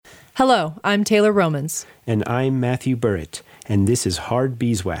Hello, I'm Taylor Romans. And I'm Matthew Burritt, and this is Hard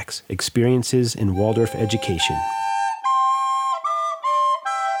Beeswax, Experiences in Waldorf Education.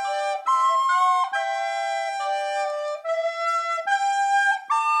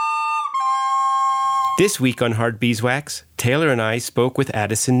 This week on Hard Beeswax, Taylor and I spoke with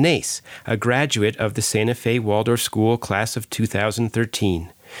Addison Nace, a graduate of the Santa Fe Waldorf School class of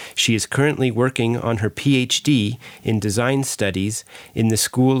 2013. She is currently working on her PhD in Design Studies in the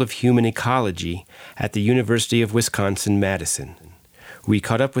School of Human Ecology at the University of Wisconsin-Madison. We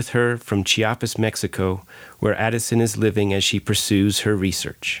caught up with her from Chiapas, Mexico, where Addison is living as she pursues her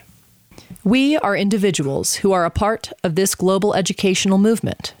research. We are individuals who are a part of this global educational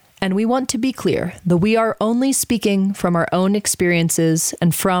movement, and we want to be clear that we are only speaking from our own experiences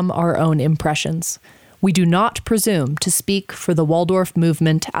and from our own impressions. We do not presume to speak for the Waldorf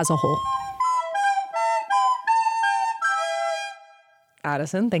movement as a whole.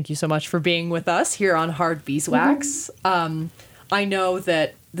 Addison, thank you so much for being with us here on Hard Beeswax. I know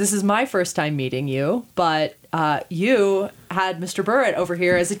that this is my first time meeting you, but you had Mr. Burritt over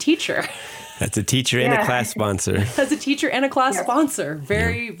here as a teacher. That's a teacher and a class sponsor. As a teacher and a class sponsor.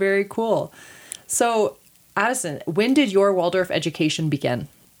 Very cool. So, Addison, when did your Waldorf education begin?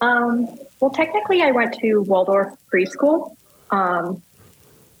 Well, technically, I went to Waldorf preschool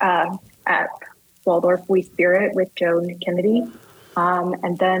at Waldorf We Spirit with Joan Kennedy.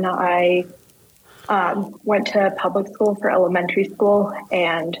 And then I went to public school for elementary school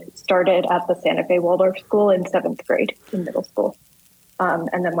and started at the Santa Fe Waldorf School in 7th grade in middle school,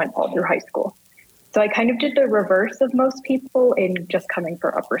 and then went all through high school. So I kind of did the reverse of most people in just coming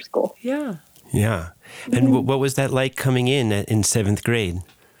for upper school. Yeah. And what was that like coming in 7th grade?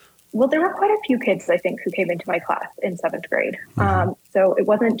 Well, there were quite a few kids, I think, who came into my class in 7th grade. So it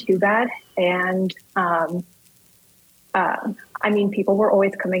wasn't too bad. And people were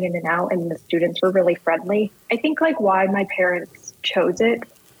always coming in and out, and the students were really friendly. I think why my parents chose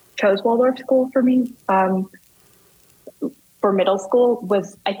Waldorf school for me for middle school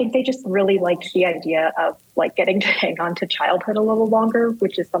was, I think they just really liked the idea of getting to hang on to childhood a little longer,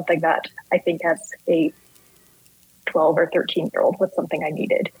 which is something that I think as a 12 or 13-year-old was something I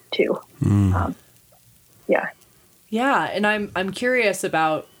needed too. Yeah. And I'm curious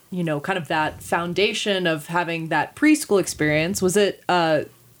about, kind of that foundation of having that preschool experience. Was it a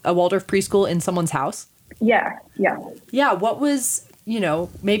Waldorf preschool in someone's house? Yeah. Yeah. What was,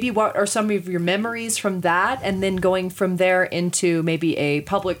 maybe what are some of your memories from that? And then going from there into maybe a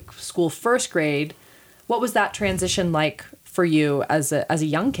public school first grade, what was that transition like for you as a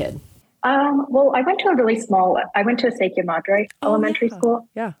young kid? Well, I went to Acequia Madre Elementary School.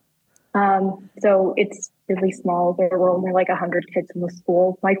 Yeah. So it's really small. There were only 100 kids in the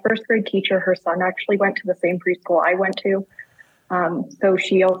school. My first grade teacher, her son actually went to the same preschool I went to. So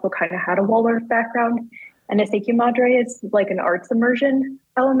she also kind of had a Waldorf background. And Acequia Madre is an arts immersion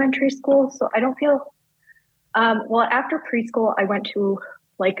elementary school. So I don't feel, after preschool, I went to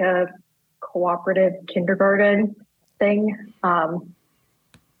a cooperative kindergarten thing.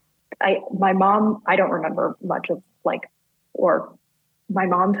 My mom, I don't remember much of my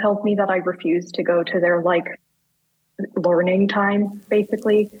mom told me that I refused to go to their learning time,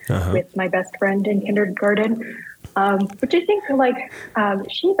 basically, with my best friend in kindergarten. Which I think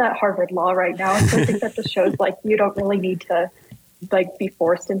she's at Harvard Law right now. So I think that just shows you don't really need to be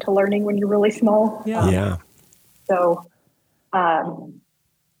forced into learning when you're really small. Yeah. So, I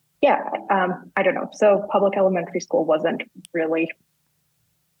don't know. So public elementary school wasn't really,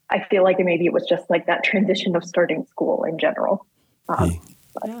 I feel maybe it was just that transition of starting school in general.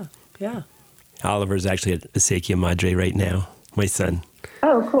 Yeah. Oliver's actually at Acequia Madre right now, my son.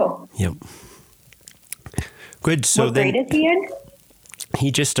 Oh, cool. Yep. Good. So what grade is he in? He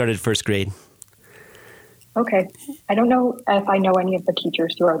just started first grade. Okay. I don't know if I know any of the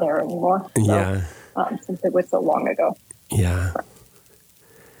teachers who are there anymore. So, since it was so long ago. Yeah.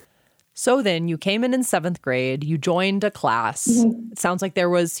 So then you came in 7th grade, you joined a class. It sounds like there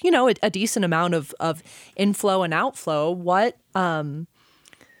was, a decent amount of inflow and outflow. What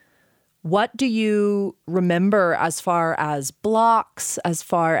do you remember as far as blocks, as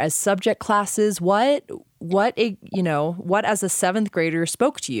far as subject classes? What as a 7th grader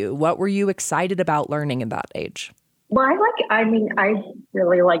spoke to you? What were you excited about learning in that age? Well, I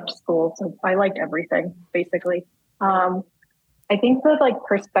really liked school, so I liked everything, basically. I think the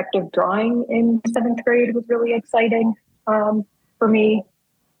perspective drawing in 7th grade was really exciting for me.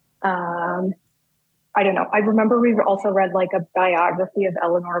 I don't know. I remember we also read a biography of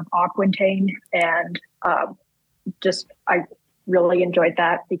Eleanor of Aquitaine, and I really enjoyed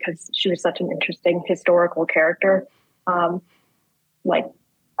that because she was such an interesting historical character.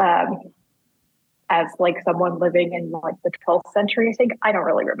 as like someone living in like the 12th century, I think. I don't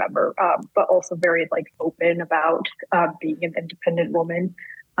really remember, but also very like open about being an independent woman,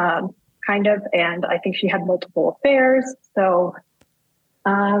 kind of. And I think she had multiple affairs. So,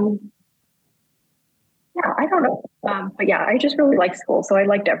 yeah, I don't know. But yeah, I just really liked school. So I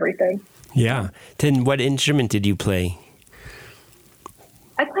liked everything. Yeah. Then what instrument did you play?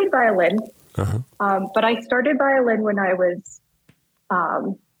 I played violin, but I started violin when I was,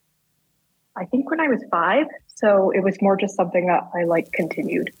 I think when I was 5. So it was more just something that I like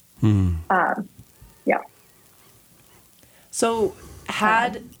continued. Yeah. So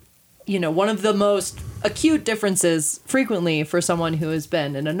had, one of the most acute differences frequently for someone who has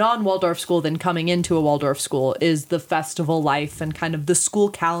been in a non-Waldorf school than coming into a Waldorf school is the festival life and kind of the school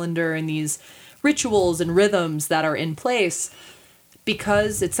calendar and these rituals and rhythms that are in place,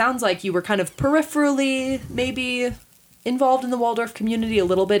 because it sounds like you were kind of peripherally maybe involved in the Waldorf community a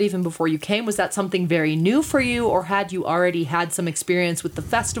little bit even before you came. Was that something very new for you, or had you already had some experience with the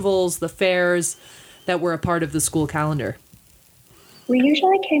festivals, the fairs that were a part of the school calendar? We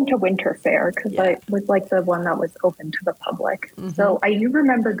usually came to Winter Fair because I was like the one that was open to the public. So I do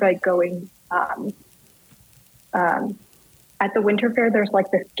remember like going at the Winter Fair. There's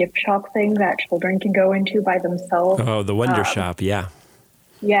like this gift shop thing that children can go into by themselves. Oh, the Wonder Shop, yeah.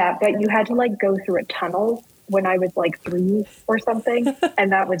 Yeah, but you had to like go through a tunnel when I was like 3 or something,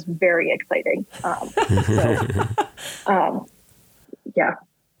 and that was very exciting. Yeah.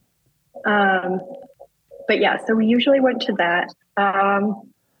 But yeah, so we usually went to that.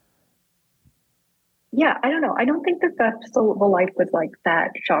 Yeah, I don't know. I don't think the festival life was like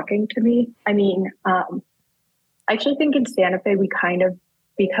that shocking to me. I mean, I actually think in Santa Fe, we kind of,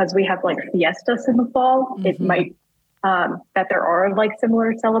 because we have like fiestas in the fall, it might, that there are like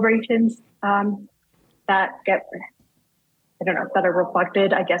similar celebrations that get, I don't know, that are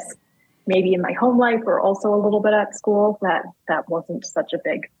reflected, I guess, maybe in my home life or also a little bit at school, that wasn't such a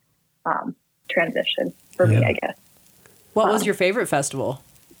big transition for me, I guess. What was your favorite festival?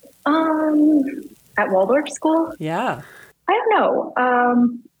 At Waldorf school? Yeah. I don't know.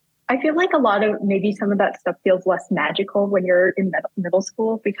 I feel like a lot of, maybe some of that stuff feels less magical when you're in middle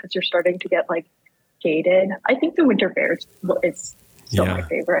school because you're starting to get like jaded. I think the Winter Fair is still my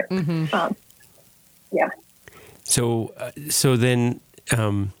favorite. Yeah. So then,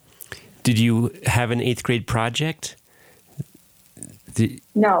 did you have an 8th grade project?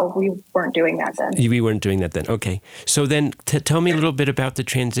 No, we weren't doing that then. We weren't doing that then. Okay. So then tell me a little bit about the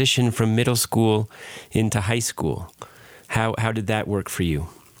transition from middle school into high school. How did that work for you?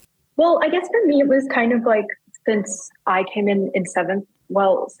 Well, I guess for me, it was kind of like, since I came in 7th,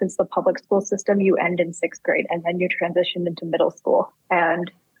 well, since the public school system, you end in 6th grade and then you transition into middle school.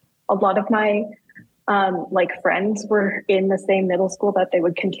 And a lot of my like friends were in the same middle school that they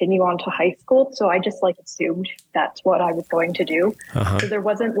would continue on to high school. So I just like assumed that's what I was going to do. So there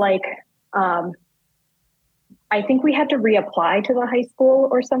wasn't like, I think we had to reapply to the high school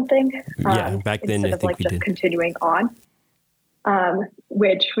or something. Yeah, back then I think like we just did. continuing on,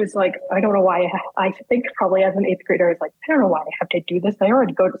 which was like, I don't know why. I think probably as an 8th grader, I was like, I don't know why I have to do this. I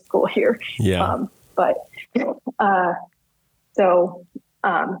already go to school here. Yeah.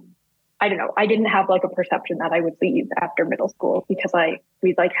 I don't know. I didn't have like a perception that I would leave after middle school because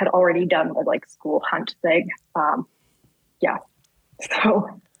we like had already done the like school hunt thing. Yeah.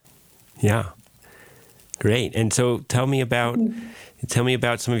 So. Yeah. Great. And so tell me about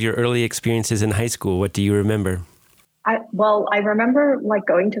some of your early experiences in high school. What do you remember? I remember like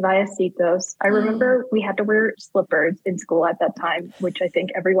going to Vallecitos. I remember we had to wear slippers in school at that time, which I think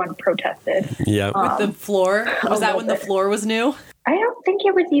everyone protested. Yeah. With the floor? Was that when the floor was new? I don't think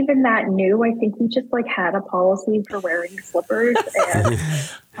it was even that new. I think we just like had a policy for wearing slippers. And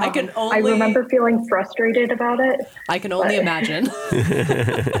I remember feeling frustrated about it. I can only imagine.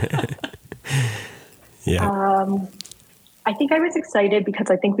 Yeah. I think I was excited because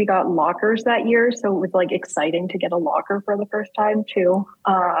I think we got lockers that year. So it was like exciting to get a locker for the first time too.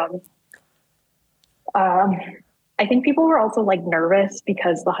 I think people were also like nervous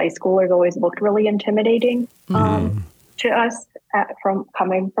because the high schoolers always looked really intimidating to us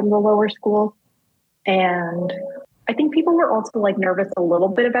coming from the lower school. And I think people were also like nervous a little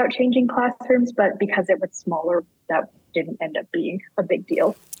bit about changing classrooms, but because it was smaller, that didn't end up being a big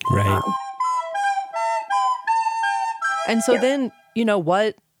deal. Right. And so then,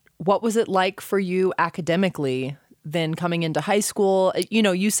 what was it like for you academically then coming into high school?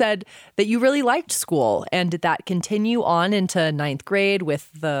 You said that you really liked school, and did that continue on into 9th grade with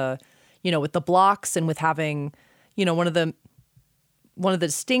the, with the blocks and with having, one of the one of the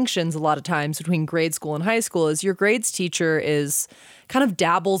distinctions a lot of times between grade school and high school is your grades teacher is kind of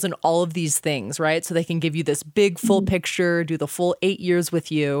dabbles in all of these things, right? So they can give you this big full picture, do the full 8 years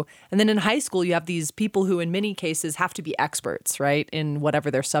with you. And then in high school, you have these people who in many cases have to be experts, right? In whatever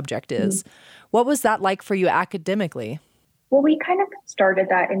their subject is. What was that like for you academically? Well, we kind of started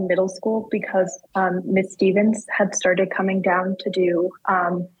that in middle school because Miss Stevens had started coming down to do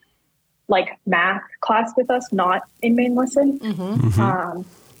like math class with us, not in main lesson.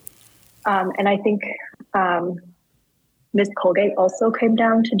 And I think Miss Colgate also came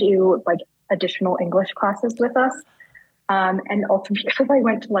down to do like additional English classes with us. And also because I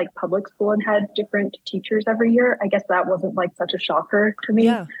went to like public school and had different teachers every year, I guess that wasn't like such a shocker to me.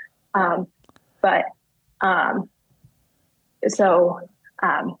 Yeah.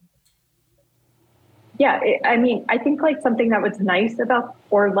 I mean, I think like something that was nice about,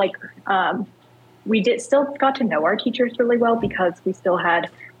 or like, we still got to know our teachers really well because we still had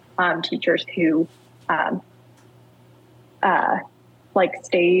teachers who like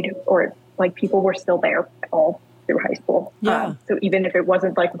stayed, or like people were still there all through high school. Yeah. So even if it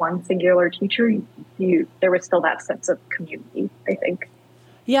wasn't like one singular teacher, there was still that sense of community, I think.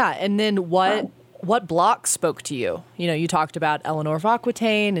 Yeah. And then what block spoke to you? You know, you talked about Eleanor of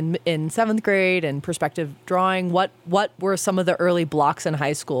Aquitaine in 7th grade and perspective drawing. What were some of the early blocks in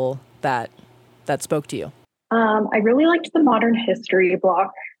high school that spoke to you? I really liked the modern history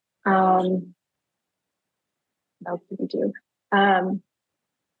block. What else did we do? I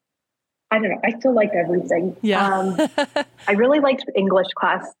don't know. I still liked everything. Yeah. I really liked English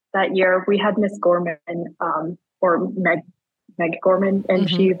class that year. We had Miss Gorman, or Meg Gorman, and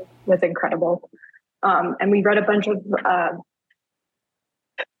she was incredible. And we read a bunch of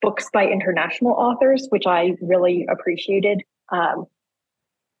books by international authors, which I really appreciated.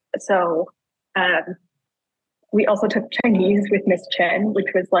 We also took Chinese with Miss Chen,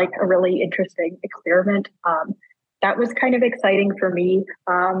 which was like a really interesting experiment. That was kind of exciting for me.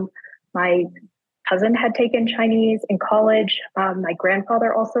 My cousin had taken Chinese in college. My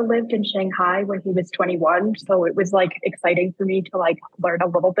grandfather also lived in Shanghai when he was 21. So it was like exciting for me to like learn a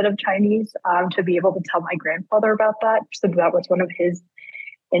little bit of Chinese, to be able to tell my grandfather about that. So that was one of his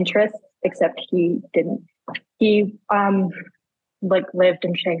interests, except he didn't. He like lived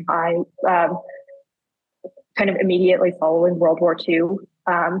in Shanghai, kind of immediately following World War II,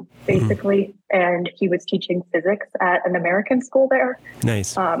 basically. And he was teaching physics at an American school there.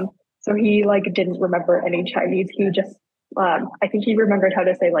 Nice. So he like didn't remember any Chinese. He just, I think he remembered how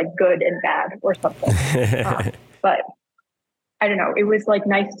to say like good and bad or something. But I don't know. It was like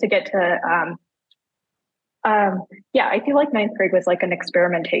nice to get to, I feel like 9th grade was like an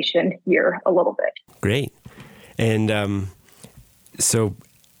experimentation year a little bit. Great. And so,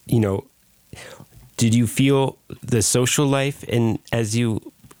 you know, did you feel the social life, and you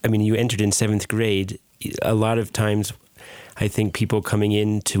entered in 7th grade, a lot of times I think people coming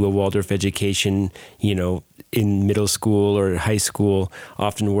into a Waldorf education, you know, in middle school or high school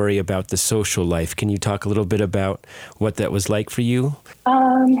often worry about the social life. Can you talk a little bit about what that was like for you?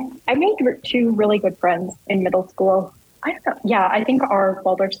 I made 2 really good friends in middle school. I don't know. Yeah, I think our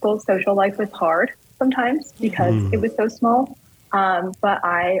Waldorf school social life was hard sometimes because it was so small. But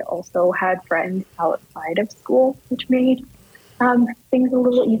I also had friends outside of school, which made things a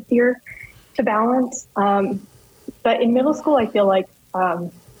little easier to balance. But in middle school, I feel like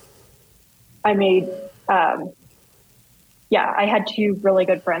I made, I had 2 really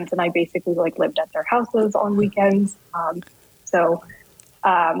good friends, and I basically like lived at their houses on weekends.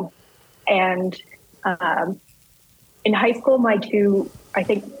 In high school, my 2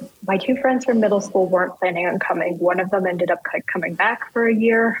 friends from middle school weren't planning on coming. One of them ended up coming back for a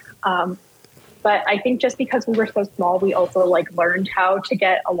year. But I think just because we were so small, we also like learned how to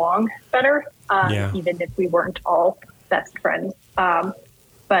get along better, even if we weren't all best friends. But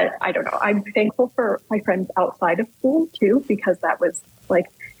I don't know. I'm thankful for my friends outside of school too, because that was like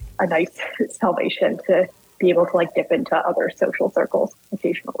a nice salvation to be able to like dip into other social circles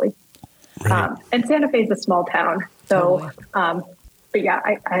occasionally. Right. And Santa Fe is a small town, so. Totally. But yeah,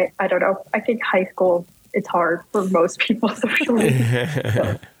 I don't know. I think high school, it's hard for most people socially.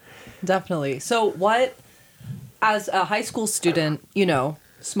 So. Definitely. So what, as a high school student, you know,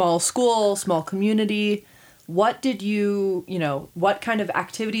 small school, small community, what did you know, what kind of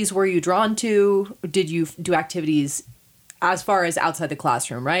activities were you drawn to? Did you do activities as far as outside the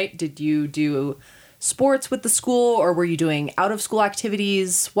classroom, right? Did you do sports with the school, or were you doing out of school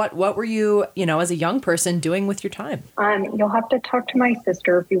activities? What were you, you know, as a young person doing with your time? You'll have to talk to my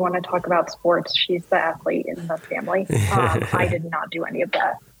sister if you want to talk about sports. She's the athlete in the family. I did not do any of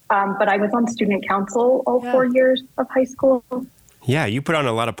that. But I was on student council all 4 years of high school. Yeah, you put on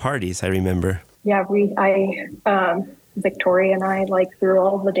a lot of parties, I remember. Yeah, Victoria and I like threw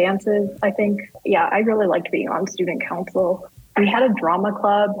all the dances, I think. Yeah, I really liked being on student council. We had a drama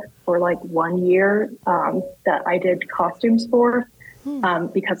club for like 1 year that I did costumes for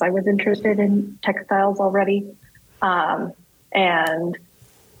because I was interested in textiles already. And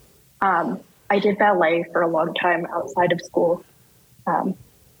I did ballet for a long time outside of school.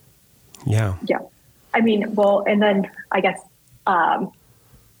 Yeah. I mean, well, and then I guess,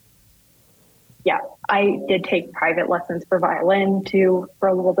 I did take private lessons for violin too for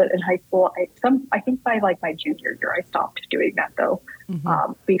a little bit in high school. I think by like my junior year, I stopped doing that though,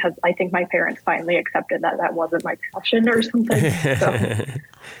 because I think my parents finally accepted that wasn't my passion or something. So,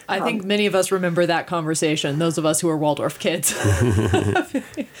 I think many of us remember that conversation, those of us who are Waldorf kids.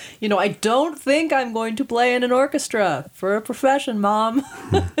 I don't think I'm going to play in an orchestra for a profession, Mom.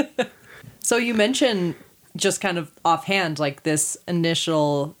 So you mentioned just kind of offhand, like this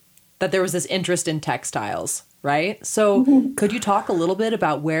initial, that there was this interest in textiles, right? So could you talk a little bit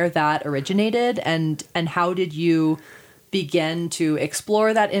about where that originated and how did you begin to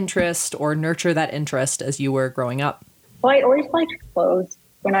explore that interest or nurture that interest as you were growing up? Well, I always liked clothes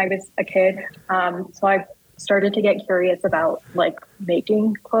when I was a kid. So I started to get curious about like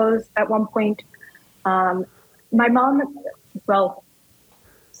making clothes at one point. My mom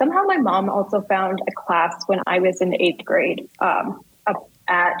also found a class when I was in 8th grade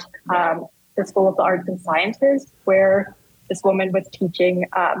at the School of the Arts and Sciences, where this woman was teaching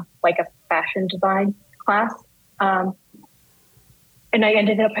like a fashion design class. And I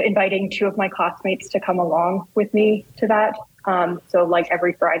ended up inviting 2 of my classmates to come along with me to that. So like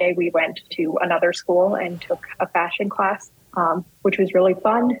every Friday we went to another school and took a fashion class, which was really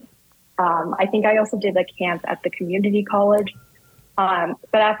fun. I think I also did a camp at the community college. But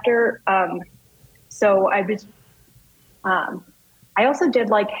after, so I also did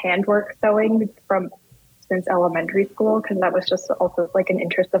like handwork sewing since elementary school, because that was just also like an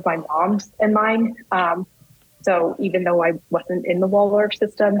interest of my mom's and mine. So even though I wasn't in the Waldorf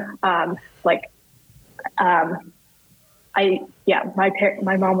system, my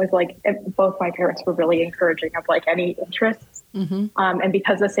mom was like, both my parents were really encouraging of like any interests. And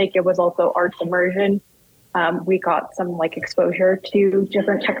because the SEIKA was also arts immersion, we got some like exposure to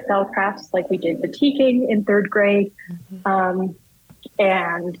different textile crafts. Like we did batiking in 3rd grade.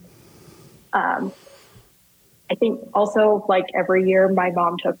 And I think also like every year my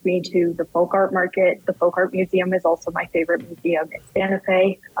mom took me to the folk art market. The folk art museum is also my favorite museum in Santa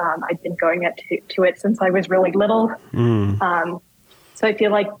Fe. I've been going to it since I was really little. So I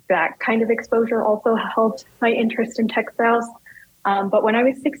feel like that kind of exposure also helped my interest in textiles. But when I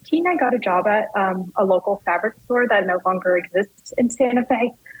was 16, I got a job at a local fabric store that no longer exists in Santa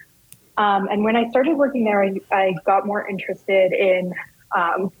Fe. And when I started working there, I got more interested in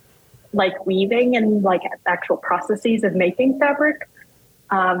like weaving and like actual processes of making fabric.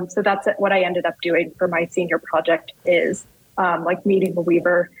 So that's what I ended up doing for my senior project is like meeting a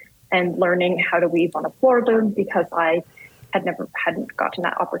weaver and learning how to weave on a floor loom, because I hadn't gotten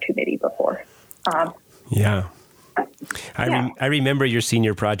that opportunity before. I remember your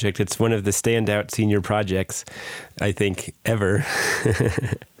senior project. It's one of the standout senior projects, I think, ever.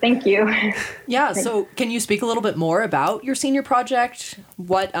 Thank you. Yeah. So can you speak a little bit more about your senior project?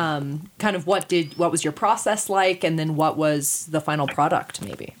 What what was your process like? And then what was the final product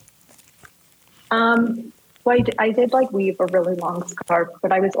maybe? Well, I did like weave a really long scarf,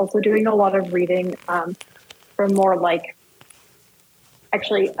 but I was also doing a lot of reading from more like,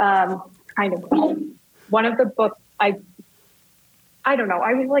 actually, kind of one of the books. I don't know.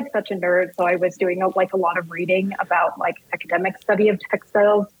 I was like such a nerd, so I was doing a lot of reading about like academic study of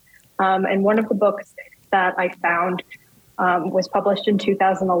textiles. And one of the books that I found was published in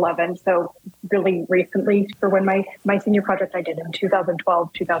 2011. So really recently for when my senior project I did in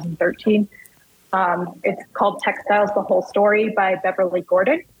 2012, 2013. It's called Textiles, The Whole Story by Beverly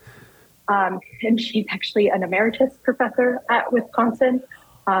Gordon. And she's actually an emeritus professor at Wisconsin.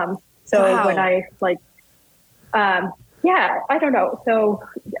 Wow. When I I don't know. So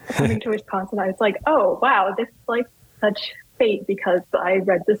coming to Wisconsin, I was like, oh, wow, this is like such fate, because I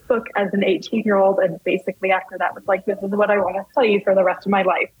read this book as an 18-year-old. And basically after that was like, this is what I want to study for the rest of my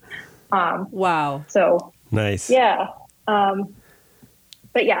life. Wow. So nice. Yeah.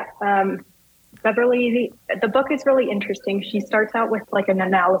 Beverly, the book is really interesting. She starts out with like an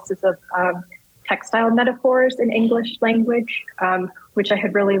analysis of textile metaphors in English language, which I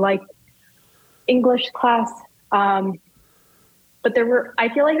had really liked. English class. But I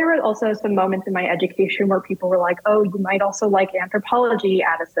feel like there were also some moments in my education where people were like, oh, you might also like anthropology,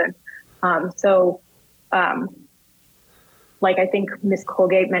 Addison. like I think Miss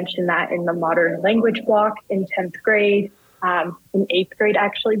Colgate mentioned that in the modern language block in 10th grade. In 8th grade,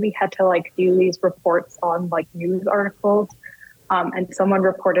 actually, we had to like do these reports on like news articles. And someone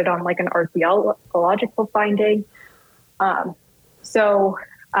reported on like an archaeological finding. So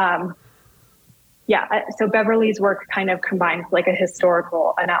Beverly's work kind of combines like a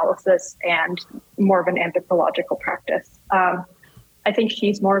historical analysis and more of an anthropological practice. I think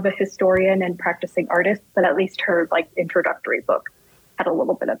she's more of a historian and practicing artist, but at least her like introductory book had a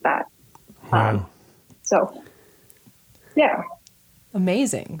little bit of that. Wow. Yeah.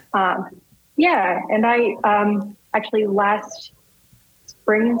 Amazing. And I actually last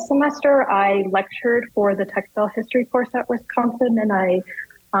spring semester, I lectured for the textile history course at Wisconsin, and I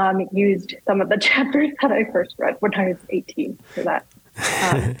used some of the chapters that I first read when I was 18 for that.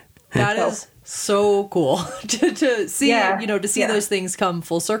 That is so cool to see, to see those things come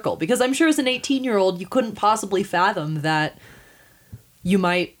full circle, because I'm sure as an 18-year-old, you couldn't possibly fathom that you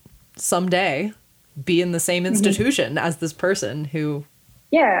might someday be in the same institution as this person who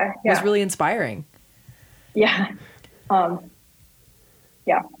was really inspiring. Yeah. I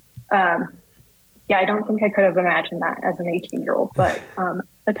don't think I could have imagined that as an 18-year-old, but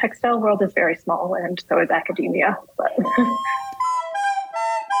the textile world is very small, and so is academia. But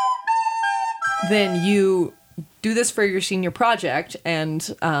then you do this for your senior project,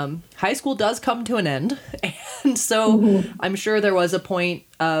 and high school does come to an end. And so I'm sure there was a point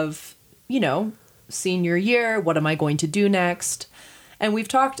of, senior year, what am I going to do next? And we've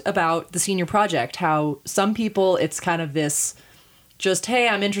talked about the senior project, how some people, it's kind of this just, hey,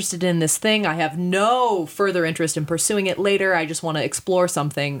 I'm interested in this thing. I have no further interest in pursuing it later. I just want to explore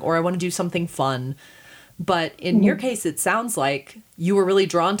something, or I want to do something fun. But in your case, it sounds like you were really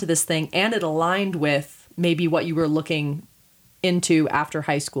drawn to this thing, and it aligned with maybe what you were looking into after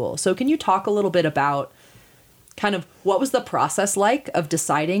high school. So can you talk a little bit about kind of what was the process like of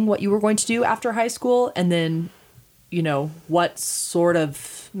deciding what you were going to do after high school? And then, what sort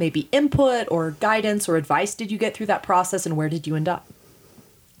of maybe input or guidance or advice did you get through that process, and where did you end up?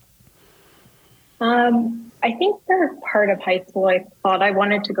 I think for part of high school, I thought I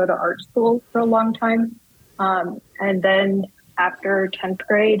wanted to go to art school for a long time. And then after 10th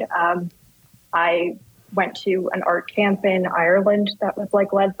grade, I went to an art camp in Ireland that was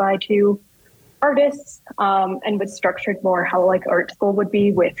like led by two artists, and was structured more how like art school would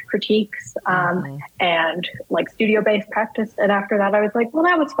be, with critiques and like studio-based practice. And after that, I was like, well,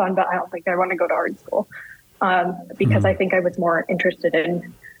 that was fun, but I don't think I want to go to art school, because I think I was more interested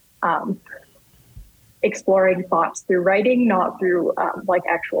in exploring thoughts through writing, not through like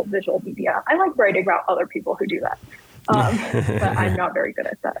actual visual media. I like writing about other people who do that, but I'm not very good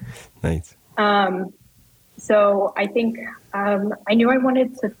at that. Nice. So I think I knew I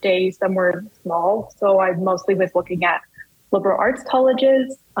wanted to stay somewhere small, so I mostly was looking at liberal arts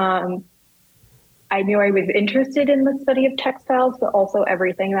colleges. I knew I was interested in the study of textiles, but also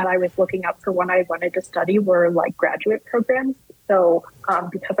everything that I was looking up for when I wanted to study were like graduate programs. So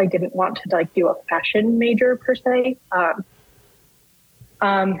because I didn't want to like do a fashion major per se,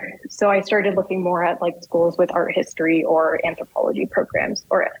 so I started looking more at like schools with art history or anthropology programs,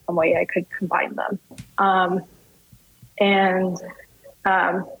 or some way I could combine them.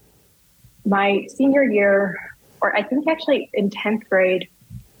 My senior year, or I think actually in 10th grade,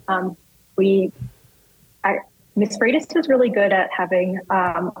 Miss Freitas was really good at having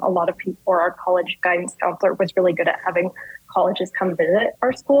a lot of people, or our college guidance counselor was really good at having colleges come visit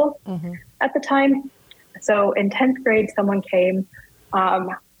our school at the time. So in 10th grade, someone came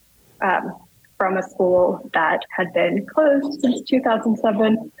from a school that had been closed since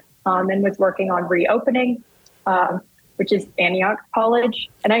 2007 and was working on reopening, which is Antioch College.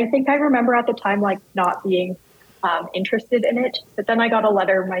 And I think I remember at the time like not being interested in it, but then I got a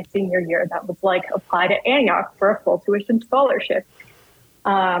letter my senior year that was like, apply to Antioch for a full tuition scholarship.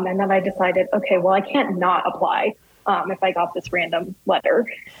 And then I decided, okay, well, I can't not apply if I got this random letter.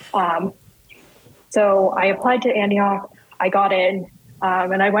 So I applied to Antioch, I got in,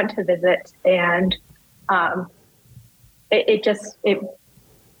 and I went to visit, and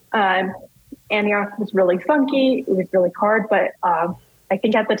Antioch was really funky. It was really hard, but I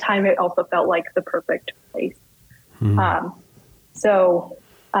think at the time it also felt like the perfect place.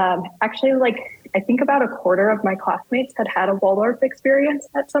 Actually, like I think about a quarter of my classmates had a Waldorf experience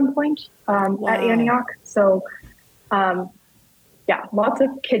at some point at Antioch. So lots of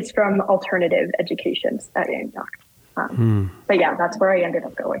kids from alternative educations at Antioch. But yeah, that's where I ended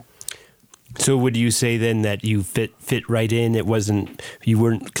up going. So would you say then that you fit right in? You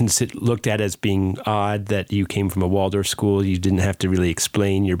weren't looked at as being odd, that you came from a Waldorf school. You didn't have to really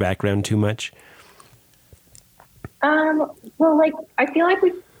explain your background too much? Well, like, I feel like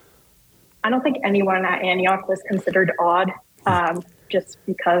I don't think anyone at Antioch was considered odd, just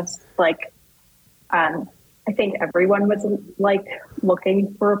because, like, I think everyone was, like,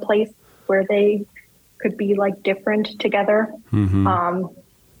 looking for a place where they could be, like, different together,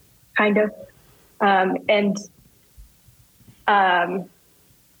 kind of. And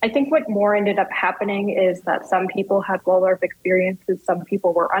I think what more ended up happening is that some people had Waldorf experiences, some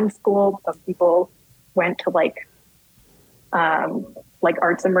people were unschooled, some people went to, like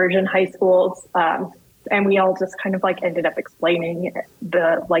arts immersion high schools. And we all just kind of like ended up explaining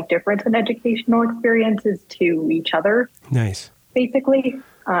the like difference in educational experiences to each other. Nice. Basically.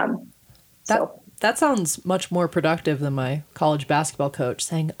 That sounds much more productive than my college basketball coach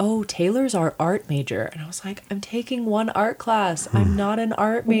saying, "Oh, Taylor's our art major." And I was like, "I'm taking one art class. I'm not an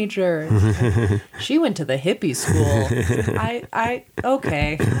art major." She went to the hippie school.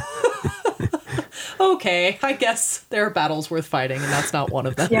 Okay. Okay, I guess there are battles worth fighting, and that's not one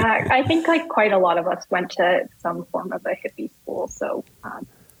of them. Yeah, I think like quite a lot of us went to some form of a hippie school. So,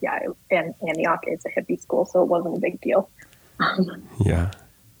 and Antioch is a hippie school, so it wasn't a big deal. Yeah.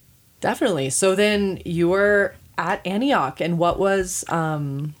 Definitely. So then you were at Antioch, and what was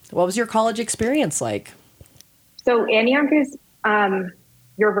your college experience like? So Antioch is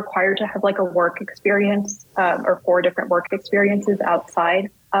you're required to have like a work experience or 4 different work experiences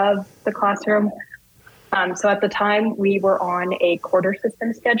outside of the classroom. So at the time we were on a quarter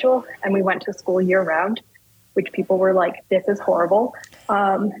system schedule and we went to school year round, which people were like, "This is horrible,"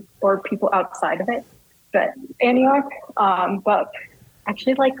 or people outside of it. But Antioch, but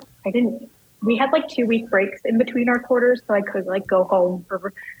actually like we had like 2-week breaks in between our quarters, so I could like go home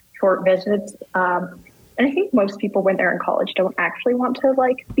for short visits. And I think most people when they're in college don't actually want to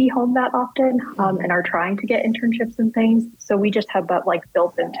like be home that often and are trying to get internships and things. So we just had that like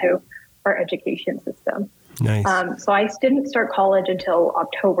built into our education system. Nice. So I didn't start college until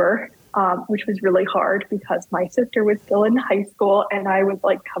October, which was really hard because my sister was still in high school and I would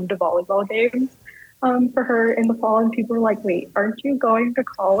like come to volleyball games for her in the fall. And people were like, "Wait, aren't you going to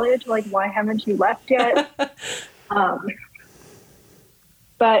college? Like, why haven't you left yet?"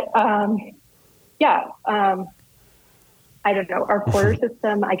 I don't know. Our quarter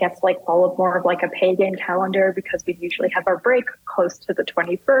system, I guess, like followed more of like a pagan calendar because we usually have our break close to the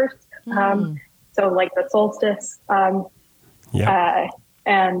 21st. So like the solstice,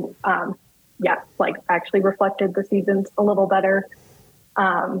 like actually reflected the seasons a little better.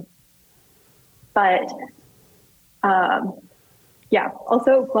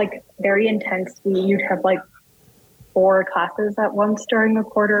 Also like very intense. You'd have like 4 classes at once during the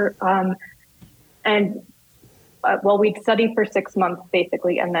quarter. We'd study for 6 months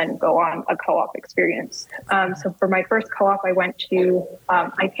basically, and then go on a co-op experience. So for my first co-op, I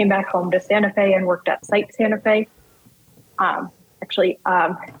came back home to Santa Fe and worked at Site Santa Fe. That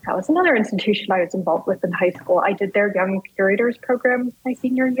was another institution I was involved with in high school. I did their Young Curators program my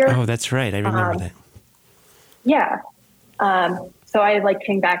senior year. Oh, that's right. I remember that. Yeah. So I like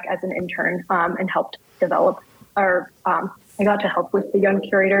came back as an intern and helped develop, I got to help with the Young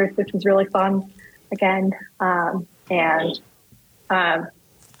Curators, which was really fun. Again, I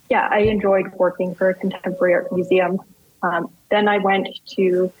enjoyed working for a contemporary art museum. Then I went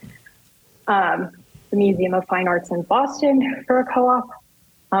to the Museum of Fine Arts in Boston for a co-op.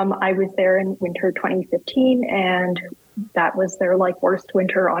 I was there in winter 2015, and that was their like worst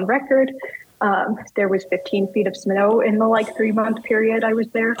winter on record. There was 15 feet of snow in the like 3-month period I was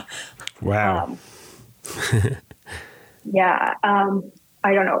there. Wow.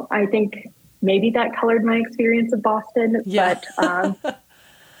 I don't know. I think maybe that colored my experience of Boston, but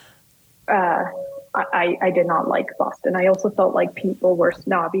I did not like Boston. I also felt like people were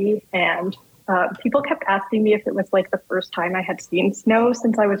snobby, and people kept asking me if it was like the first time I had seen snow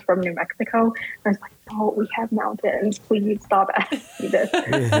since I was from New Mexico. And I was like, "No, we have mountains. Please stop asking me this."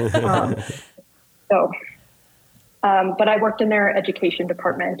 But I worked in their education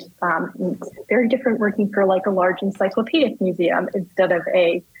department. It's very different working for like a large encyclopedic museum instead of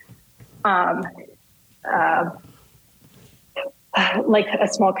a like a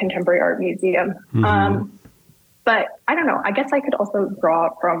small contemporary art museum. But I don't know, I guess I could also draw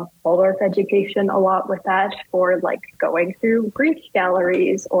from Waldorf education a lot with that, for like going through Greek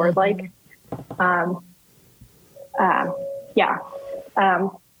galleries or like,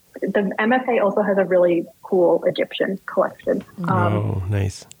 the MFA also has a really cool Egyptian collection.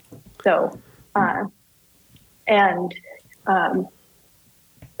 Nice. So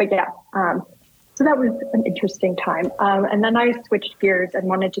that was an interesting time. And then I switched gears and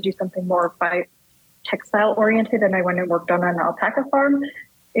wanted to do something more textile oriented. And I went and worked on an alpaca farm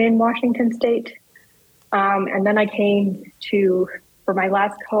in Washington State. And then I came to, for my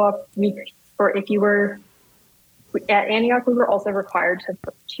last co-op, if you were at Antioch, we were also required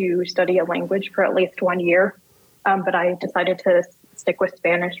to study a language for at least 1 year. But I decided to stick with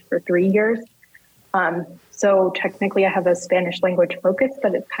Spanish for 3 years. So technically I have a Spanish language focus,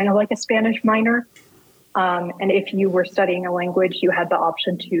 but it's kind of like a Spanish minor. And if you were studying a language, you had the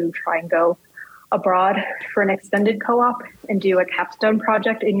option to try and go abroad for an extended co-op and do a capstone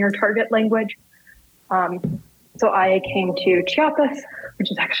project in your target language. So I came to Chiapas,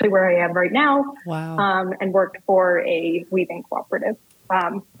 which is actually where I am right now. Wow. And worked for a weaving cooperative,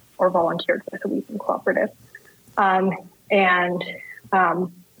 or volunteered with a weaving cooperative. And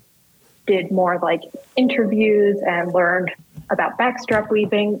did more like interviews and learned about backstrap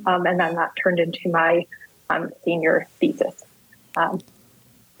weaving. And then that turned into my senior thesis.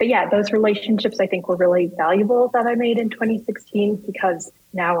 But yeah, those relationships I think were really valuable that I made in 2016, because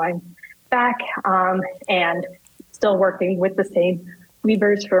now I'm back and still working with the same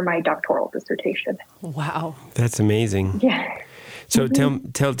weavers for my doctoral dissertation. Wow. That's amazing. Yeah. So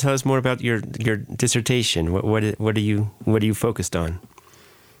tell us more about your dissertation. What are you focused on?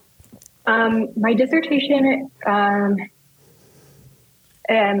 My dissertation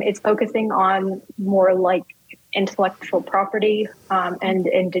is focusing on more like intellectual property and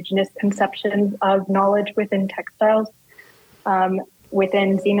indigenous conceptions of knowledge within textiles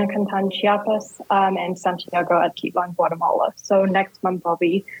within Zinacantan, Chiapas, and Santiago Atitlan, Guatemala. So next month I'll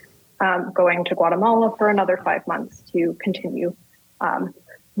be going to Guatemala for another 5 months to continue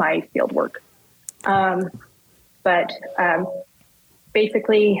my field work. But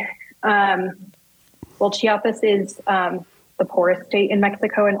basically, Chiapas is the poorest state in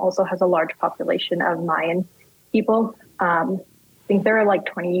Mexico and also has a large population of Mayan people. I think there are like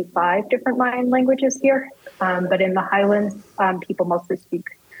 25 different Mayan languages here, but in the highlands, people mostly speak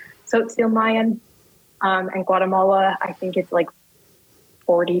Tzotzil Mayan. And Guatemala, I think it's like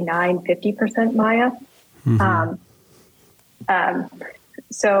 50% Maya. Mm-hmm.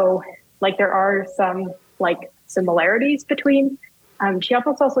 So like there are some like similarities between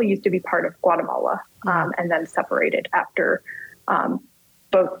Chiapas also used to be part of Guatemala and then separated after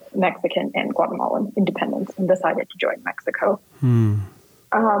both Mexican and Guatemalan independence and decided to join Mexico.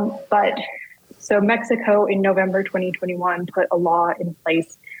 But so Mexico in November 2021 put a law in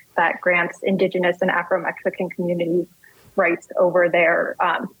place that grants indigenous and Afro-Mexican communities rights over their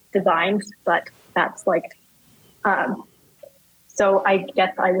designs, but that's like so I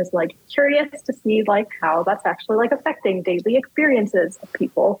guess I was like curious to see like how that's actually like affecting daily experiences of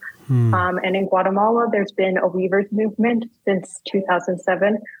people. And in Guatemala, there's been a weavers movement since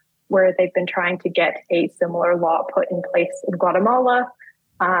 2007, where they've been trying to get a similar law put in place in Guatemala.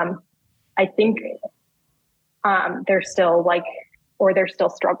 I think they're still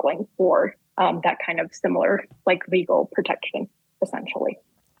struggling for that kind of similar like legal protection, essentially.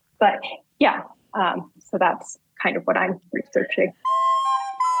 But yeah, so that's kind of what I'm researching.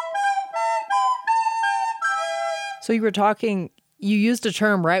 So you used a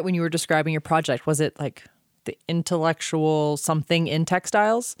term, right, when you were describing your project. Was it like the intellectual something in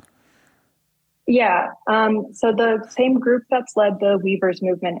textiles? Yeah. So the same group that's led the weavers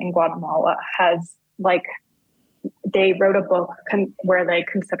movement in Guatemala has they wrote a book where they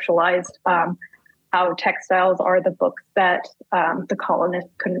conceptualized how textiles are the books that the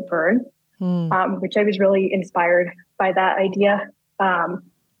colonists couldn't burn. Which I was really inspired by that idea.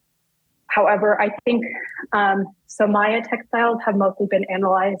 However, I think so Maya textiles have mostly been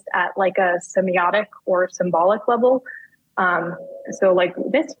analyzed at like a semiotic or symbolic level. So like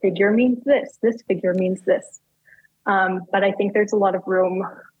this figure means this figure means this. But I think there's a lot of room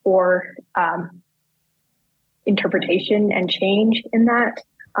for interpretation and change in that.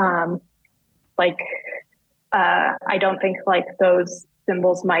 I don't think like those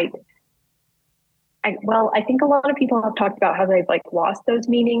symbols might I think a lot of people have talked about how they've like lost those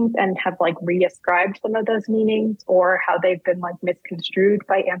meanings and have like reascribed some of those meanings, or how they've been like misconstrued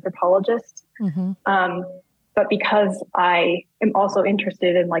by anthropologists. Mm-hmm. But because I am also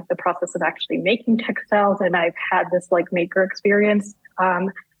interested in like the process of actually making textiles, and I've had this like maker experience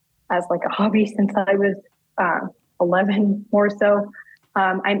as like a hobby since I was 11 or so.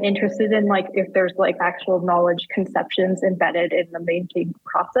 I'm interested in like if there's like actual knowledge conceptions embedded in the making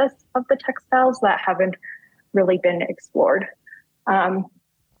process of the textiles that haven't really been explored.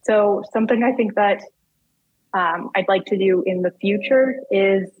 So something I think that I'd like to do in the future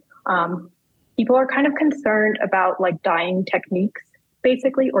is people are kind of concerned about like dyeing techniques,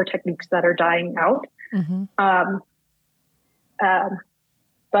 basically, or techniques that are dying out. Mm-hmm.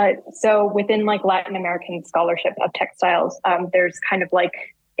 But so within like Latin American scholarship of textiles, there's kind of like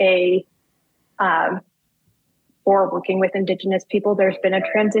a for working with Indigenous people, there's been a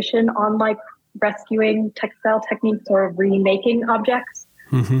transition on like rescuing textile techniques or remaking objects.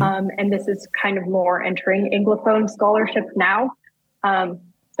 And this is kind of more entering Anglophone scholarship now. So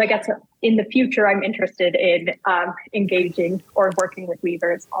I guess in the future, I'm interested in engaging or working with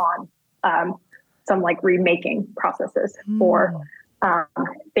weavers on some like remaking processes or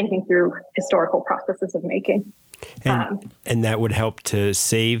thinking through historical processes of making. And that would help to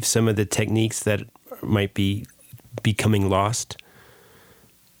save some of the techniques that might be becoming lost?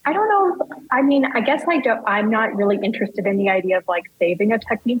 I don't know. I mean, I guess I'm not really interested in the idea of like saving a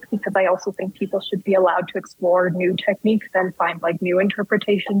technique, because I also think people should be allowed to explore new techniques and find like new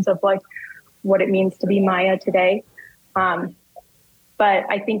interpretations of like what it means to be Maya today. But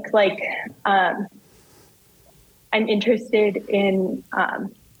I think like I'm interested in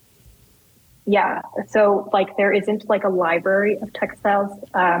so like there isn't like a library of textiles,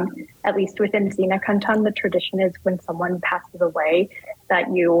 at least within Zinakantan. The tradition is when someone passes away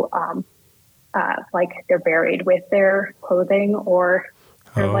that you like they're buried with their clothing or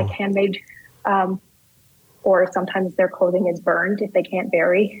their like handmade, or sometimes their clothing is burned if they can't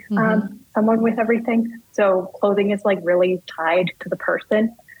bury someone with everything. So clothing is like really tied to the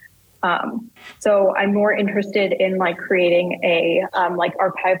person. So I'm more interested in like creating a like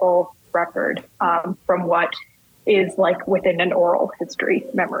archival record from what is like within an oral history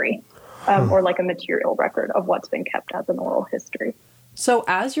memory, or like a material record of what's been kept as an oral history. So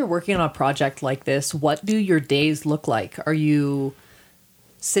as you're working on a project like this, what do your days look like? Are you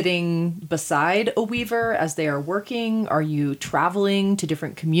sitting beside a weaver as they are working? Are you traveling to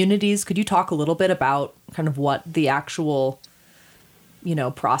different communities? Could you talk a little bit about kind of what the actual,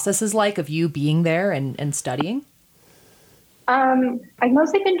 process is like of you being there and studying? I've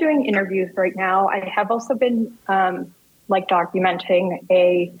mostly been doing interviews right now. I have also been like documenting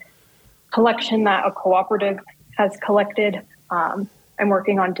a collection that a cooperative has collected. I'm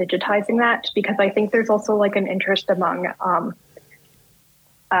working on digitizing that because I think there's also like an interest among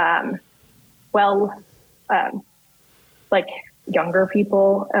like younger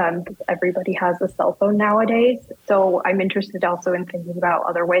people. Everybody has a cell phone nowadays. So I'm interested also in thinking about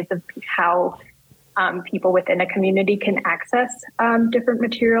other ways of how people within a community can access different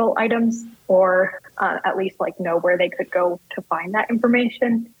material items, or at least like know where they could go to find that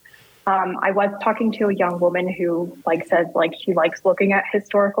information. I was talking to a young woman who like says like she likes looking at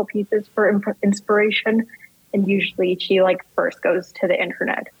historical pieces for inspiration, and usually she like first goes to the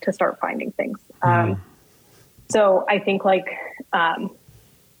internet to start finding things. So I think like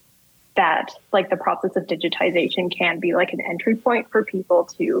that like the process of digitization can be like an entry point for people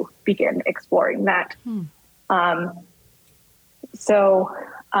to begin exploring that.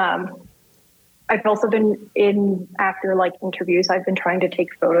 I've also been after like interviews, I've been trying to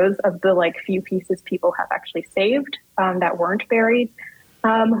take photos of the like few pieces people have actually saved that weren't buried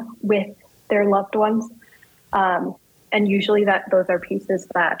with their loved ones. And usually those are pieces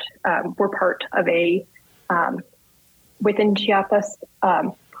that were part of a, within Chiapas,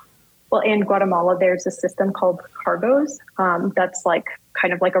 in Guatemala, there's a system called cargos. That's like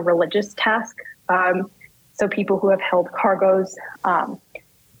kind of like a religious task. So people who have held cargos,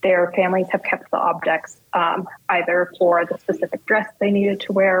 their families have kept the objects either for the specific dress they needed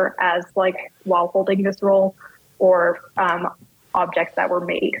to wear as like while holding this role, or objects that were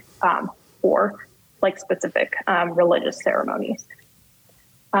made for like specific religious ceremonies.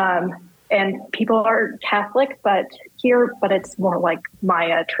 And people are Catholic, but it's more like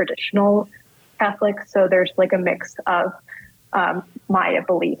Maya traditional Catholic. So there's like a mix of Maya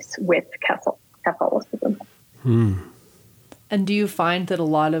beliefs with Catholicism. And do you find that a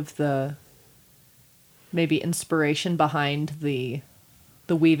lot of the maybe inspiration behind the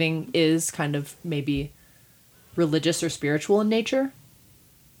weaving is kind of maybe religious or spiritual in nature?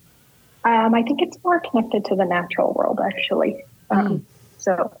 I think it's more connected to the natural world, actually.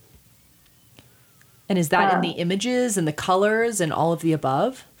 So. And is that in the images and the colors and all of the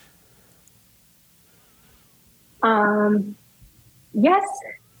above? Yes.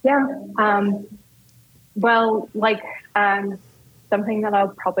 Yeah. Something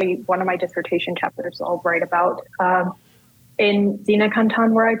that one of my dissertation chapters I'll write about in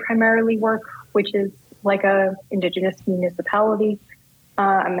Zinakantan, where I primarily work, which is like a indigenous municipality.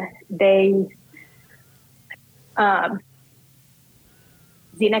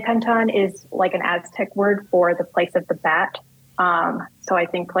 Zinakantan is like an Aztec word for the place of the bat. So I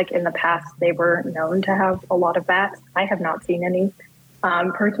think like in the past they were known to have a lot of bats. I have not seen any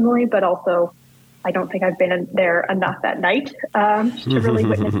personally, but also I don't think I've been there enough at night to really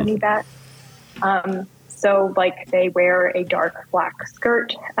witness any bats. So like they wear a dark black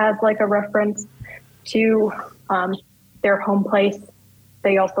skirt as like a reference. to their home place.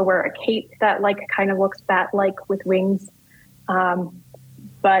 They also wear a cape that like kind of looks bat-like with wings.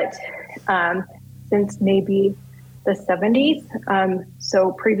 But since maybe the 70s,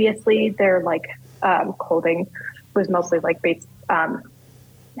 so previously their like clothing was mostly like based,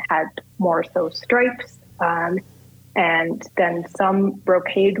 had more so stripes, and then some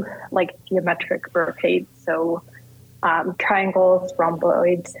brocade, like geometric brocade. So triangles,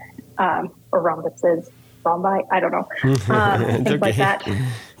 rhomboids, or rhombuses, rhombi, I don't know, things like that.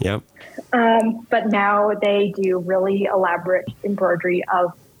 Yep. But now they do really elaborate embroidery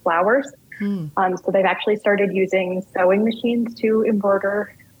of flowers. So they've actually started using sewing machines to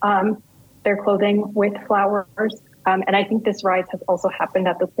embroider their clothing with flowers. And I think this rise has also happened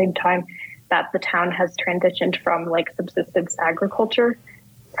at the same time that the town has transitioned from like subsistence agriculture,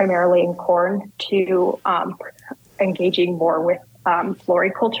 primarily in corn, to engaging more with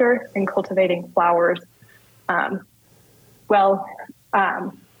floriculture and cultivating flowers.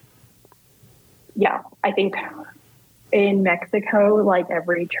 Yeah, I think in Mexico, like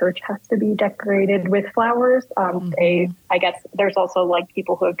every church has to be decorated with flowers. I guess there's also like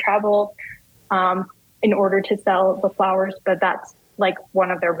people who have traveled in order to sell the flowers, but that's like one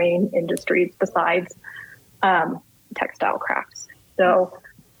of their main industries besides textile crafts. So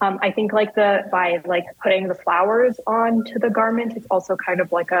I think like by like putting the flowers onto the garment, it's also kind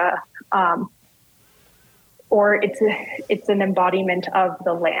of like or it's an embodiment of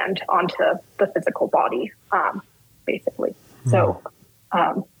the land onto the physical body, basically. So,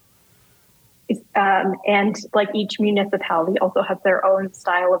 and like each municipality also has their own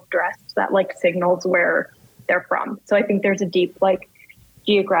style of dress that like signals where they're from. So I think there's a deep like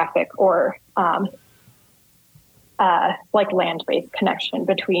geographic or like land-based connection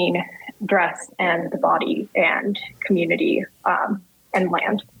between dress and the body and community and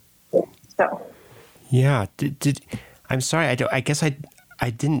land. So. Yeah. I'm sorry. I guess I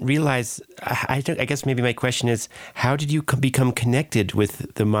didn't realize. I guess maybe my question is, how did you become connected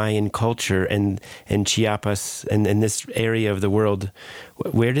with the Mayan culture and Chiapas and this area of the world?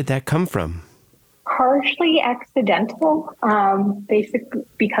 Where did that come from? Partially accidental, basically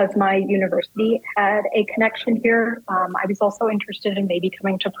because my university had a connection here. I was also interested in maybe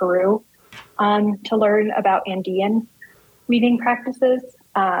coming to Peru to learn about Andean weaving practices,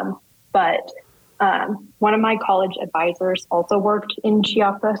 but one of my college advisors also worked in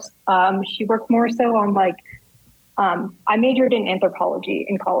Chiapas. She worked more so on like, I majored in anthropology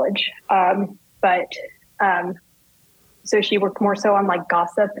in college, but so she worked more so on like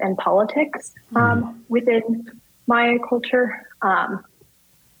gossip and politics within Maya culture.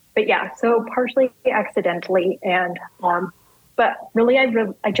 But yeah, so partially accidentally, and but really,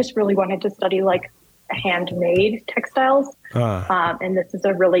 I just really wanted to study like handmade textiles, and this is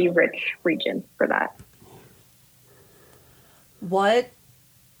a really rich region for that. What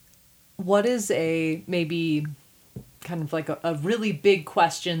is a maybe kind of like a really big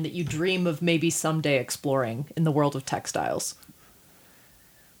question that you dream of maybe someday exploring in the world of textiles?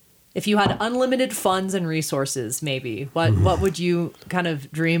 If you had unlimited funds and resources, maybe what would you kind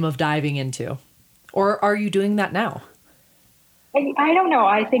of dream of diving into, or are you doing that now? I don't know.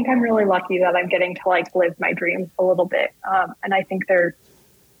 I think I'm really lucky that I'm getting to like live my dreams a little bit. And I think there's,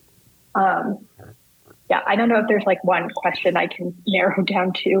 I don't know if there's like one question I can narrow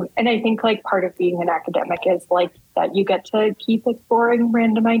down to. And I think like part of being an academic is like that you get to keep exploring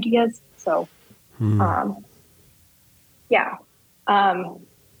random ideas. So,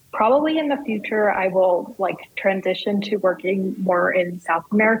 probably in the future, I will like transition to working more in South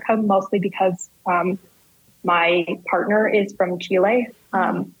America, mostly because, my partner is from Chile.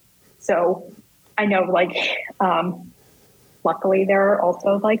 So I know like, luckily there are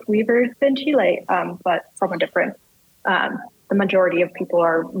also like weavers in Chile, but from a different, the majority of people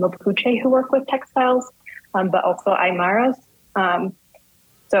are Mapuche who work with textiles, but also Aymaras.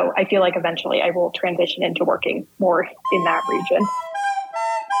 So I feel like eventually I will transition into working more in that region.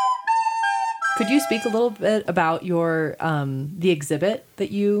 Could you speak a little bit about your, the exhibit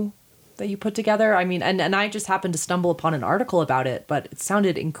that you put together? I mean, and I just happened to stumble upon an article about it, but it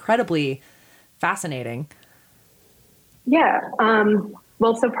sounded incredibly fascinating. Yeah.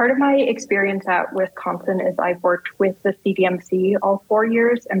 Well, so part of my experience at Wisconsin is I've worked with the CDMC all 4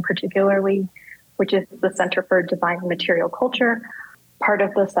 years, and particularly, which is the Center for Design and Material Culture. Part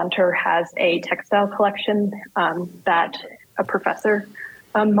of the center has a textile collection that a professor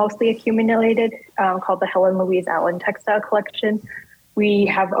mostly accumulated called the Helen Louise Allen Textile Collection. We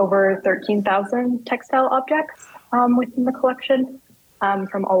have over 13,000 textile objects within the collection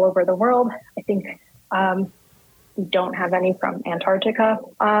from all over the world. I think We don't have any from Antarctica,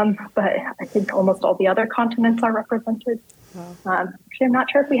 but I think almost all the other continents are represented. Wow. Actually, I'm not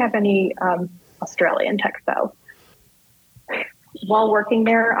sure if we have any Australian textiles. While working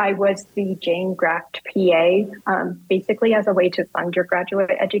there, I was the Jane Graft PA. Basically, as a way to fund your graduate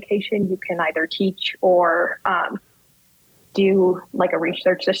education, you can either teach or do like a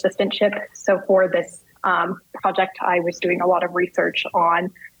research assistantship. So for this project, I was doing a lot of research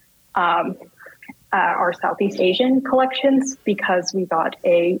on our Southeast Asian collections because we got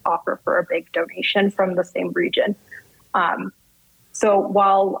a offer for a big donation from the same region. So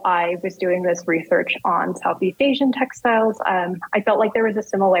while I was doing this research on Southeast Asian textiles, I felt like there was a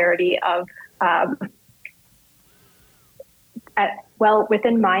similarity of,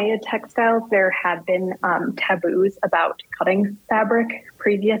 within Maya textiles, there had been taboos about cutting fabric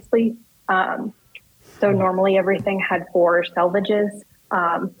previously. So normally everything had 4 selvages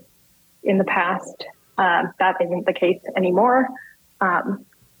in the past. That isn't the case anymore.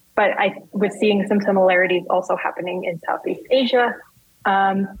 But I was seeing some similarities also happening in Southeast Asia.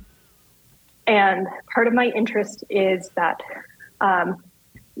 And part of my interest is that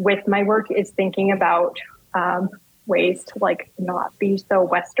with my work is thinking about ways to like not be so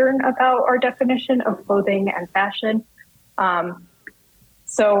Western about our definition of clothing and fashion.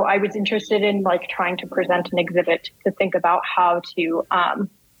 So I was interested in like trying to present an exhibit to think about how to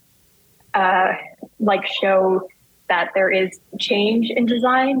like show that there is change in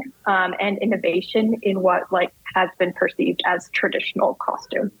design and innovation in what like has been perceived as traditional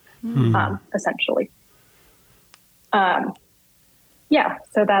costume, essentially. Yeah,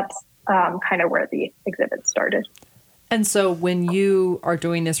 so that's kind of where the exhibit started. And so when you are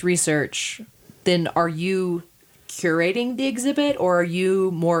doing this research, then are you curating the exhibit or are you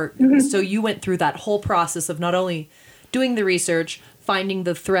more, so you went through that whole process of not only doing the research, finding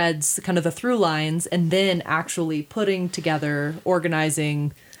the threads, kind of the through lines, and then actually putting together,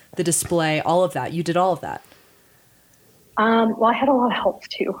 organizing the display, all of that. You did all of that. Well, I had a lot of help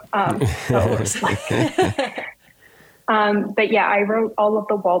too. But yeah, I wrote all of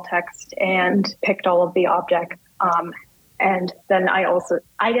the wall text and picked all of the objects. And then I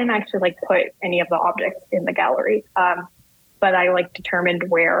didn't actually like put any of the objects in the gallery, but I like determined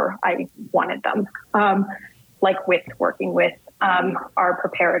where I wanted them, like with working with our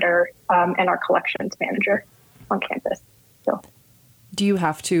preparator and our collections manager on campus. So, do you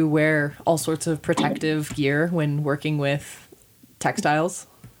have to wear all sorts of protective gear when working with textiles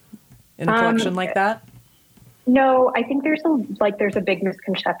in a collection like that? No, I think there's a big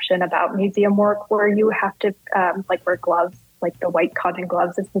misconception about museum work where you have to like wear gloves, like the white cotton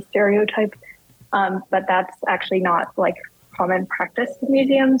gloves is the stereotype. But that's actually not like common practice in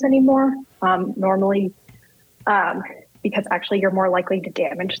museums anymore. Normally, because actually you're more likely to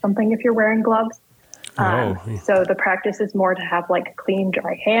damage something if you're wearing gloves. So the practice is more to have like clean,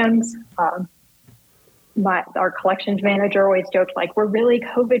 dry hands. Our collections manager always joked like, we're really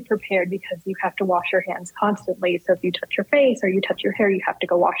COVID prepared because you have to wash your hands constantly. So if you touch your face or you touch your hair, you have to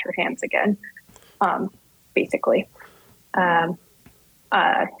go wash your hands again, basically. And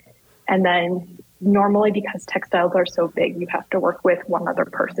then normally because textiles are so big, you have to work with one other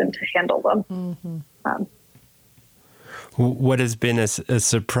person to handle them. What has been a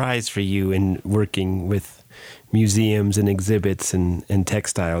surprise for you in working with museums and exhibits and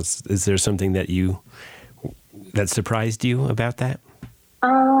textiles? Is there something that surprised you about that?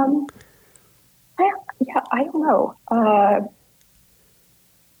 I don't know.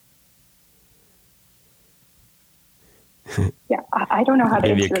 I don't know how to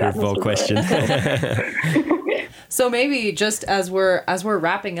maybe answer that. Maybe a curveball question. So maybe just as we're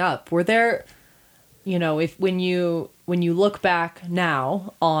wrapping up, were there, when you look back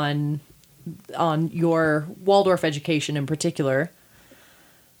now on your Waldorf education in particular,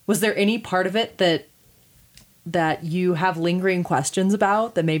 was there any part of it that you have lingering questions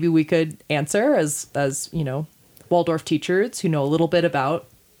about that maybe we could answer as Waldorf teachers who know a little bit about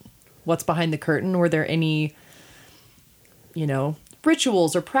what's behind the curtain? Were there any,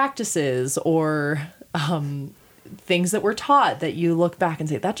 rituals or practices or things that were taught that you look back and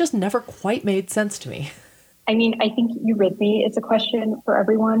say, that just never quite made sense to me? I mean, I think eurythmy is a question for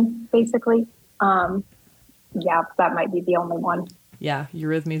everyone, basically. That might be the only one. Yeah,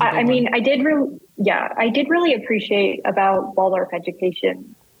 eurythmy is a big one. I did really appreciate about Waldorf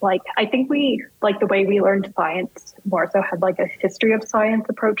education. Like, I think we, like the way we learned science more so had like a history of science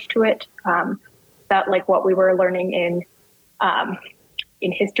approach to it. That like what we were learning in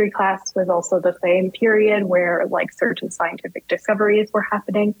history class was also the same period where like certain scientific discoveries were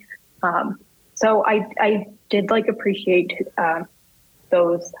happening. So I did like appreciate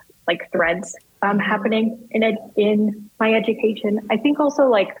those like threads happening in my education. I think also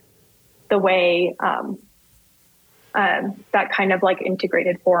like the way that kind of like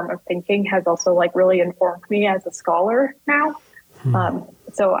integrated form of thinking has also like really informed me as a scholar now.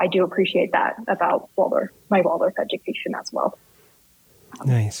 So I do appreciate that about my Waldorf education as well.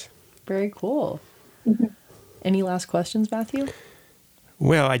 Nice. Very cool. Mm-hmm. Any last questions, Matthew?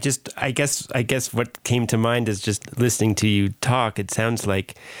 Well, I guess what came to mind is just listening to you talk. It sounds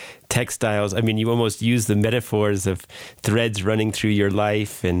like textiles. I mean, you almost use the metaphors of threads running through your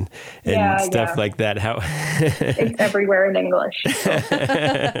life and stuff like that. How it's everywhere in English.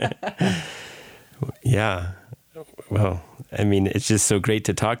 Yeah. Well, I mean, it's just so great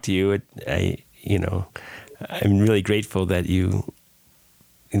to talk to you. I'm really grateful that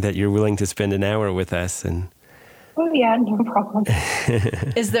you're willing to spend an hour with us. And oh yeah, no problem.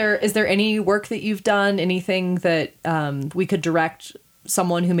 Is there any work that you've done, anything that we could direct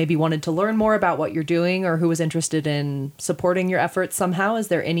someone who maybe wanted to learn more about what you're doing or who was interested in supporting your efforts somehow? Is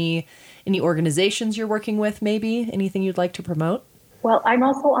there any organizations you're working with, maybe? Anything you'd like to promote? Well, I'm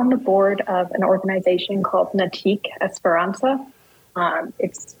also on the board of an organization called Nace Esperanza.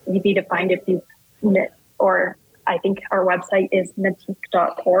 It's easy to find if you, or I think our website is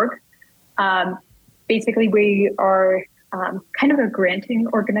natique.org. Basically, we are kind of a granting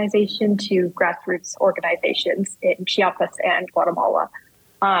organization to grassroots organizations in Chiapas and Guatemala.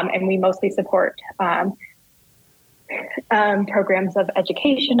 And we mostly support programs of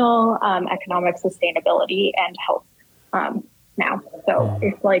educational, economic sustainability, and health now. So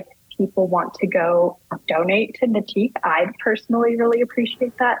if like people want to go donate to Natique, I'd personally really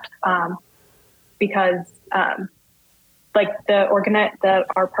appreciate that because like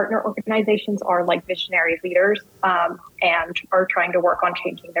our partner organizations are like visionary leaders and are trying to work on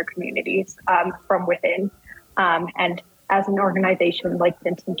changing their communities from within. And as an organization, like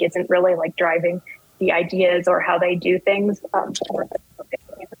Natique isn't really like driving the ideas or how they do things,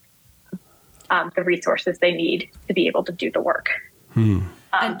 the resources they need to be able to do the work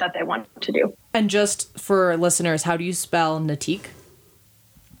that they want to do. And just for listeners, how do you spell Natique?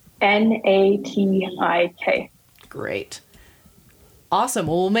 Natik. Great. Awesome.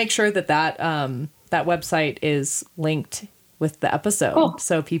 Well, we'll make sure that website is linked with the episode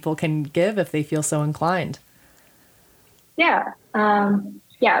so people can give if they feel so inclined. Yeah.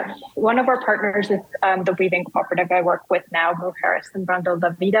 One of our partners is the weaving cooperative I work with now, Mujeres Sembrando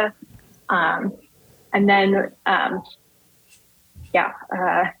la Vida. And then,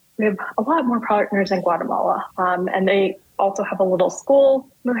 we have a lot more partners in Guatemala. And they also have a little school,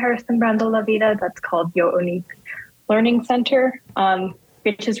 Mujeres Sembrando la Vida, that's called Yo Unique Learning Center,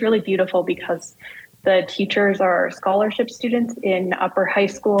 which is really beautiful because the teachers are scholarship students in upper high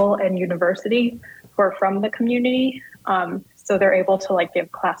school and university who are from the community. So they're able to like give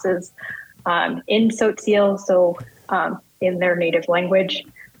classes in Tzotzil, so in their native language,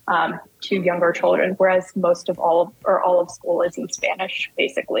 to younger children, whereas all of school is in Spanish,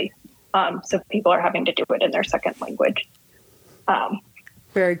 basically. So people are having to do it in their second language.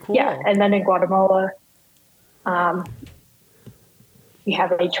 Very cool. Yeah, and then in Guatemala, we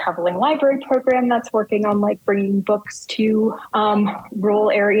have a traveling library program that's working on like bringing books to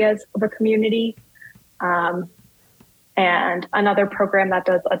rural areas of a community. And another program that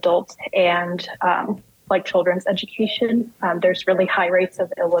does adult and like children's education. There's really high rates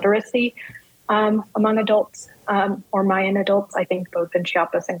of illiteracy among adults or Mayan adults, I think both in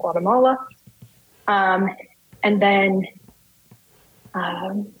Chiapas and Guatemala. And then,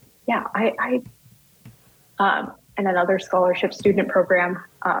 and another scholarship student program.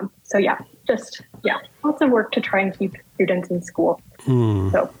 Lots of work to try and keep students in school.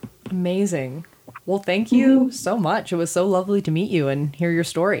 So amazing. Well, thank you so much. It was so lovely to meet you and hear your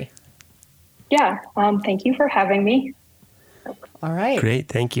story. Yeah. Thank you for having me. All right. Great.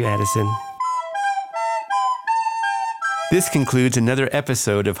 Thank you, Addison. This concludes another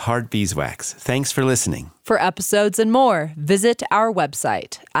episode of Hard Beeswax. Thanks for listening. For episodes and more, visit our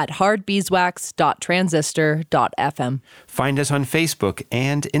website at hardbeeswax.transistor.fm. Find us on Facebook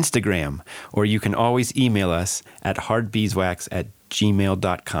and Instagram, or you can always email us at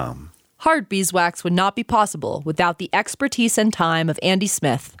hardbeeswax@gmail.com. Hard Beeswax would not be possible without the expertise and time of Andy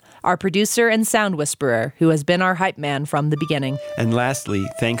Smith, our producer and sound whisperer, who has been our hype man from the beginning. And lastly,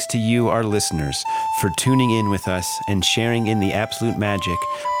 thanks to you, our listeners, for tuning in with us and sharing in the absolute magic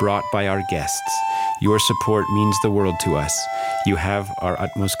brought by our guests. Your support means the world to us. You have our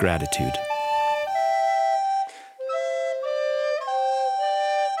utmost gratitude.